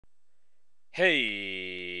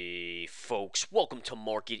Hey, folks, welcome to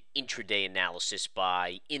Market Intraday Analysis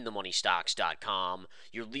by InTheMoneyStocks.com,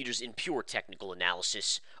 your leaders in pure technical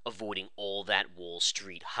analysis, avoiding all that Wall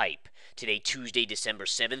Street hype. Today, Tuesday, December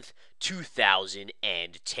 7th,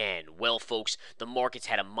 2010. Well, folks, the markets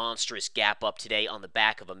had a monstrous gap up today on the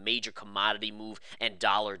back of a major commodity move and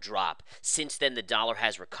dollar drop. Since then, the dollar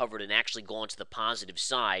has recovered and actually gone to the positive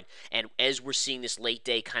side, and as we're seeing this late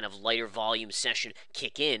day kind of lighter volume session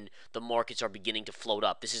kick in, the markets are beginning to float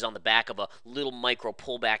up. This is on the back of a little micro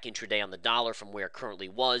pullback intraday on the dollar from where it currently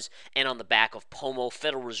was, and on the back of POMO,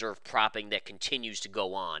 Federal Reserve propping that continues to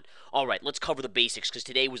go on. All right, let's cover the basics because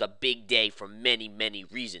today was a big day for many, many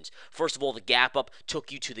reasons. First of all, the gap up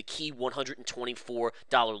took you to the key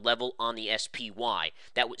 $124 level on the SPY.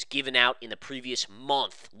 That was given out in the previous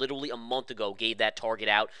month, literally a month ago, gave that target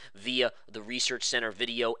out via the Research Center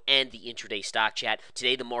video and the intraday stock chat.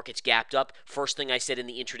 Today, the market's gapped up. First thing I said in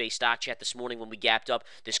the intraday stock chat this morning when we gapped up,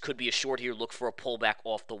 this could be a short here. Look for a pullback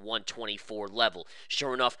off the 124 level.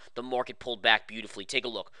 Sure enough, the market pulled back beautifully. Take a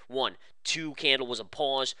look. 1, 2 candle was a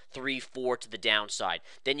pause, 3, 4 to the downside.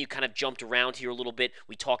 Then you kind of jumped around here a little bit.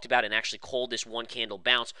 We talked about and actually called this one candle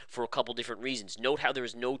bounce for a couple different reasons. Note how there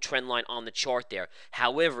is no trend line on the chart there.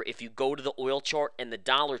 However, if you go to the oil chart and the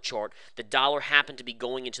dollar chart, the dollar happened to be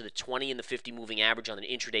going into the 20 and the 50 moving average on an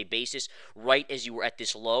intraday basis right as you were at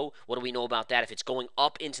this low. What do we know about that? If it's going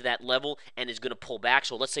up into that level and is going to pull back,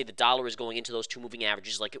 so let's say the dollar is going into those two moving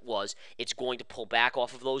averages like it was, it's going to pull back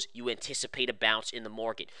off of those. You anticipate a bounce in the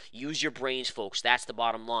market. Use your brains, folks. That's the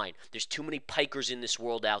bottom line. There's too many pikers in this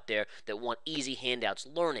world out there that want easy handouts.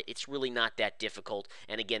 Learn it. It's really not that difficult.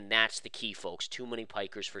 And again, that's the key, folks. Too many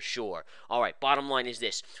pikers for sure. All right, bottom line is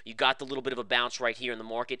this. You got the little bit of a bounce right here in the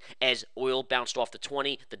market as oil bounced off the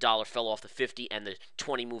 20, the dollar fell off the 50, and the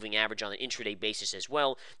 20 moving average on an intraday basis as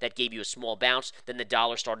well. That gave you a small bounce. Then the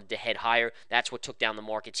dollar started to head higher. That's what took down the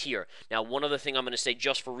markets here. Now, one other thing I'm going to say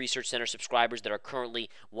just for Research Center subscribers that are currently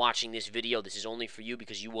watching this video, this is only for you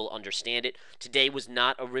because you will understand it. Today was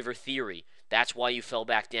not a river theory. That's why you fell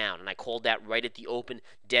back down. And I called that right at the open,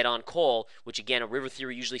 dead on call, which again, a river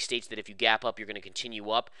theory usually states that if you gap up, you're going to continue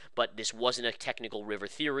up. But this wasn't a technical river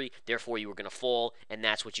theory. Therefore, you were going to fall. And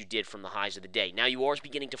that's what you did from the highs of the day. Now, you are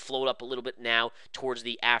beginning to float up a little bit now towards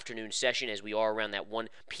the afternoon session as we are around that 1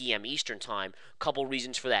 p.m. Eastern time. Couple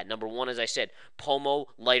reasons for that. Number one, as I said, POMO,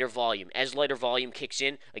 lighter volume. As lighter volume kicks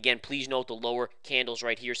in, again, please note the lower candles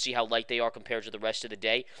right here. See how light they are compared to the rest of the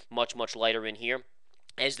day. Much, much lighter in here.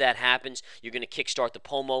 As that happens, you're going to kickstart the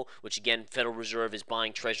POMO, which again, Federal Reserve is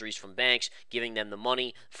buying treasuries from banks, giving them the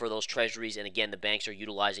money for those treasuries, and again, the banks are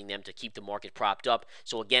utilizing them to keep the market propped up.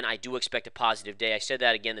 So again, I do expect a positive day. I said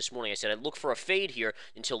that again this morning. I said I'd look for a fade here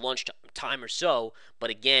until lunchtime or so, but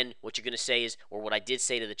again, what you're going to say is, or what I did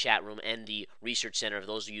say to the chat room and the Research Center, for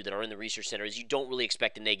those of you that are in the Research Center, is you don't really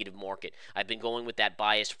expect a negative market. I've been going with that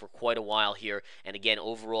bias for quite a while here, and again,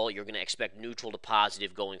 overall, you're going to expect neutral to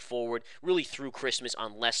positive going forward, really through Christmas,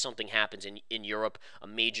 unless something happens in Europe, a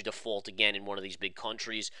major default again in one of these big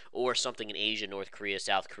countries, or something in Asia, North Korea,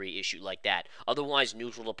 South Korea issue like that. Otherwise,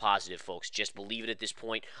 neutral to positive, folks. Just believe it at this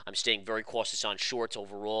point. I'm staying very cautious on shorts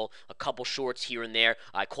overall. A couple shorts here and there.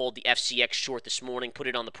 I called the FCX short this morning, put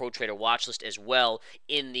it on the Pro Trader watch list as well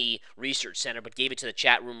in the Research Center, but gave it to the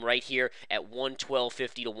chat room right here at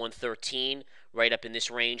 112.50 to 113. Right up in this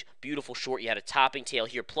range. Beautiful short. You had a topping tail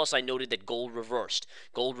here. Plus, I noted that gold reversed.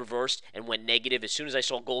 Gold reversed and went negative. As soon as I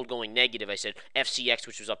saw gold going negative, I said FCX,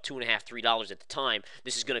 which was up $2.5, $3 at the time,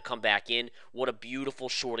 this is going to come back in. What a beautiful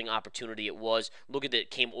shorting opportunity it was. Look at it. It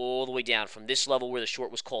came all the way down from this level where the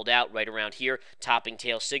short was called out, right around here, topping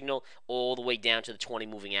tail signal, all the way down to the 20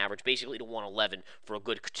 moving average, basically to 111 for a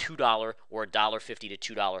good $2 or $1.50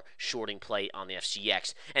 to $2 shorting play on the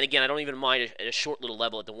FCX. And again, I don't even mind a short little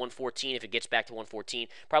level at the 114 if it gets back to 114.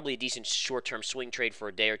 Probably a decent short-term swing trade for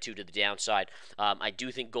a day or two to the downside. I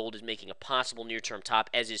do think gold is making a possible near-term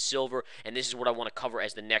top, as is silver, and this is what I want to cover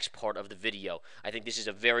as the next part of the video. I think this is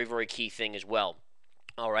a very, very key thing as well.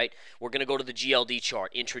 All right, we're going to go to the GLD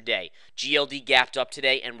chart intraday. GLD gapped up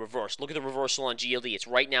today and reversed. Look at the reversal on GLD. It's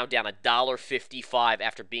right now down $1.55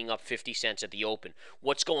 after being up 50 cents at the open.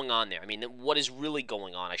 What's going on there? I mean, what is really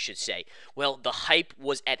going on, I should say? Well, the hype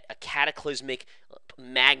was at a cataclysmic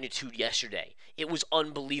magnitude yesterday. It was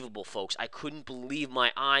unbelievable, folks. I couldn't believe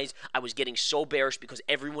my eyes. I was getting so bearish because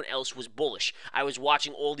everyone else was bullish. I was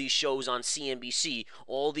watching all these shows on CNBC,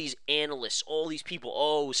 all these analysts, all these people.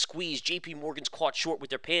 Oh, squeeze. JP Morgan's caught short with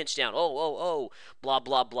their pants down. Oh, blah,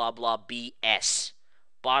 blah, blah, blah, BS.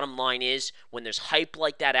 Bottom line is, when there's hype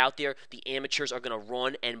like that out there, the amateurs are going to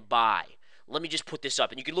run and buy. let me just put this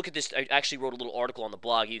up. And you can look at this. I actually wrote a little article on the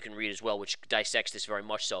blog you can read as well, which dissects this very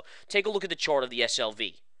much so. Take a look at the chart of the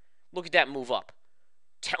SLV. Look at that move up.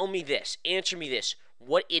 Tell me this. Answer me this.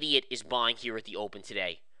 What idiot is buying here at the open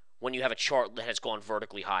today when you have a chart that has gone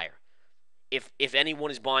vertically higher? If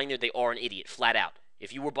anyone is buying there, they are an idiot, flat out.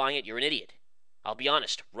 If you were buying it, you're an idiot. I'll be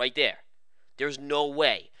honest, right there. There's no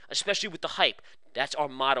way, especially with the hype. That's our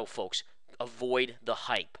motto, folks. Avoid the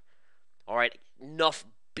hype. All right? Enough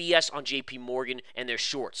BS on JP Morgan and their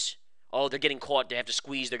shorts. Oh, they're getting caught. They have to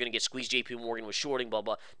squeeze. They're going to get squeezed. JP Morgan was shorting, blah,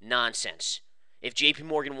 blah. Nonsense. If JP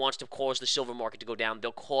Morgan wants to cause the silver market to go down,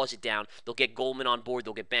 they'll cause it down. They'll get Goldman on board.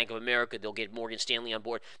 They'll get Bank of America. They'll get Morgan Stanley on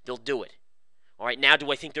board. They'll do it. All right, now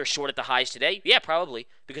do I think they're short at the highs today? Yeah, probably,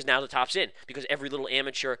 because now the top's in, because every little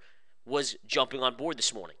amateur was jumping on board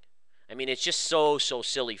this morning. I mean, it's just so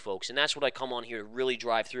silly, folks, and that's what I come on here to really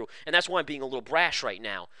drive through, and that's why I'm being a little brash right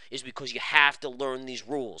now, is because you have to learn these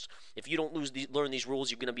rules. If you don't learn these rules,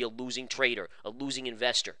 you're going to be a losing trader, a losing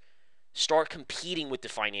investor. Start competing with the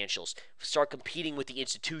financials. Start competing with the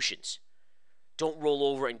institutions. Don't roll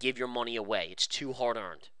over and give your money away. It's too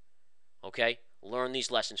hard-earned, okay? Learn these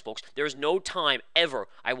lessons, folks. There is no time ever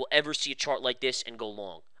I will ever see a chart like this and go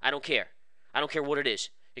long. I don't care. I don't care what it is.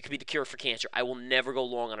 It could be the cure for cancer. I will never go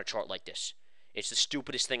long on a chart like this. It's the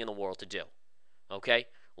stupidest thing in the world to do. Okay?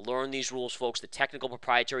 Learn these rules, folks. The technical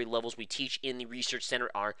proprietary levels we teach in the research center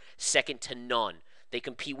are second to none. They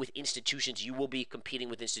compete with institutions. You will be competing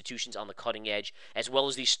with institutions on the cutting edge, as well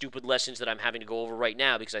as these stupid lessons that I'm having to go over right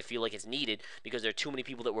now because I feel like it's needed, because there are too many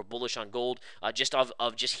people that were bullish on gold, just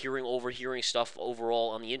overhearing stuff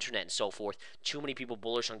overall on the internet and so forth. Too many people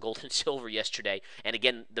bullish on gold and silver yesterday. And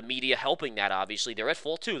again, the media helping that, obviously. They're at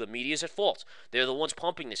fault too. The media's at fault. They're the ones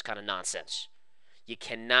pumping this kind of nonsense. You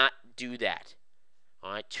cannot do that.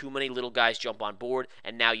 All right, too many little guys jump on board,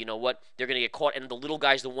 and now you know what? They're going to get caught, and the little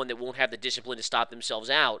guy's the one that won't have the discipline to stop themselves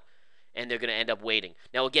out, and they're going to end up waiting.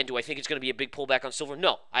 Now, again, do I think it's going to be a big pullback on silver?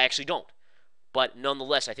 No, I actually don't. But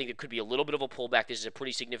nonetheless, I think it could be a little bit of a pullback. This is a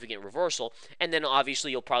pretty significant reversal, and then obviously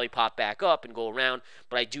you'll probably pop back up and go around.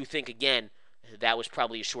 But I do think, again, that was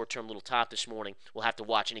probably a short-term little top this morning. We'll have to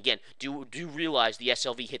watch. And again, do realize the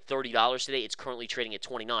SLV hit $30 today. It's currently trading at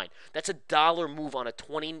 $29. That's a dollar move on a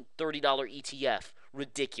 $20, $30 ETF.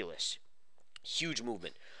 Ridiculous. Huge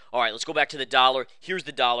movement. All right, let's go back to the dollar. Here's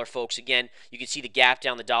the dollar, folks. Again, you can see the gap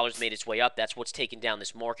down. The dollar's made its way up. That's what's taken down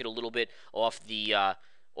this market a little bit off the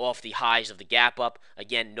highs of the gap up.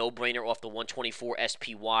 Again, no-brainer off the 124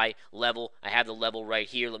 SPY level. I have the level right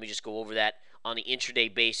here. Let me just go over that. On the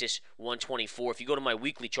intraday basis, 124. If you go to my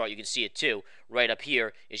weekly chart, you can see it too. Right up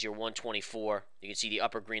here is your 124. You can see the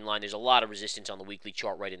upper green line. There's a lot of resistance on the weekly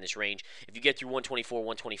chart right in this range. If you get through 124,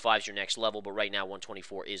 125 is your next level, but right now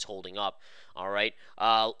 124 is holding up. All right.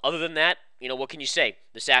 Other than that, you know, what can you say?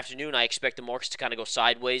 This afternoon, I expect the markets to kind of go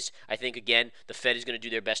sideways. I think, again, the Fed is going to do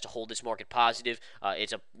their best to hold this market positive.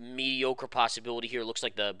 It's a mediocre possibility here. It looks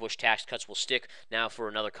like the Bush tax cuts will stick now for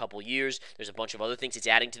another couple years. There's a bunch of other things. It's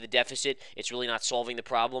adding to the deficit. It's really not solving the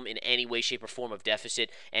problem in any way, shape, or form of deficit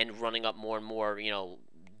and running up more and more, you know,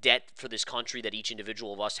 debt for this country that each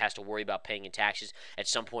individual of us has to worry about paying in taxes at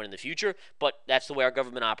some point in the future. But that's the way our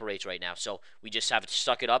government operates right now. So we just have to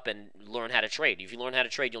suck it up and learn how to trade. If you learn how to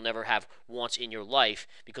trade, you'll never have wants in your life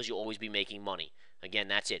because you'll always be making money. Again,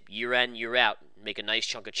 that's it. Year in, year out, make a nice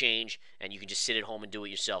chunk of change, and you can just sit at home and do it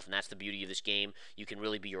yourself. And that's the beauty of this game. You can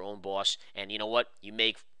really be your own boss. And you know what? You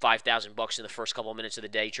make $5,000 in the first couple of minutes of the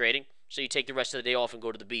day trading. So you take the rest of the day off and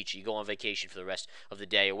go to the beach. You go on vacation for the rest of the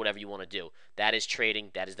day or whatever you want to do. That is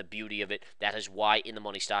trading. That is the beauty of it. That is why In the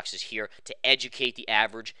Money Stocks is here to educate the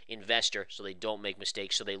average investor so they don't make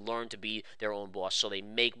mistakes, so they learn to be their own boss, so they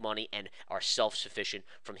make money and are self-sufficient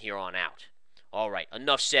from here on out. All right,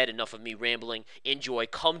 enough said, enough of me rambling. Enjoy.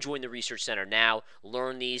 Come join the Research Center now.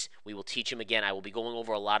 Learn these. We will teach them again. I will be going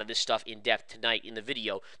over a lot of this stuff in depth tonight in the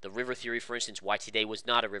video. The river theory, for instance, why today was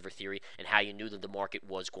not a river theory, and how you knew that the market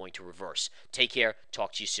was going to reverse. Take care.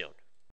 Talk to you soon.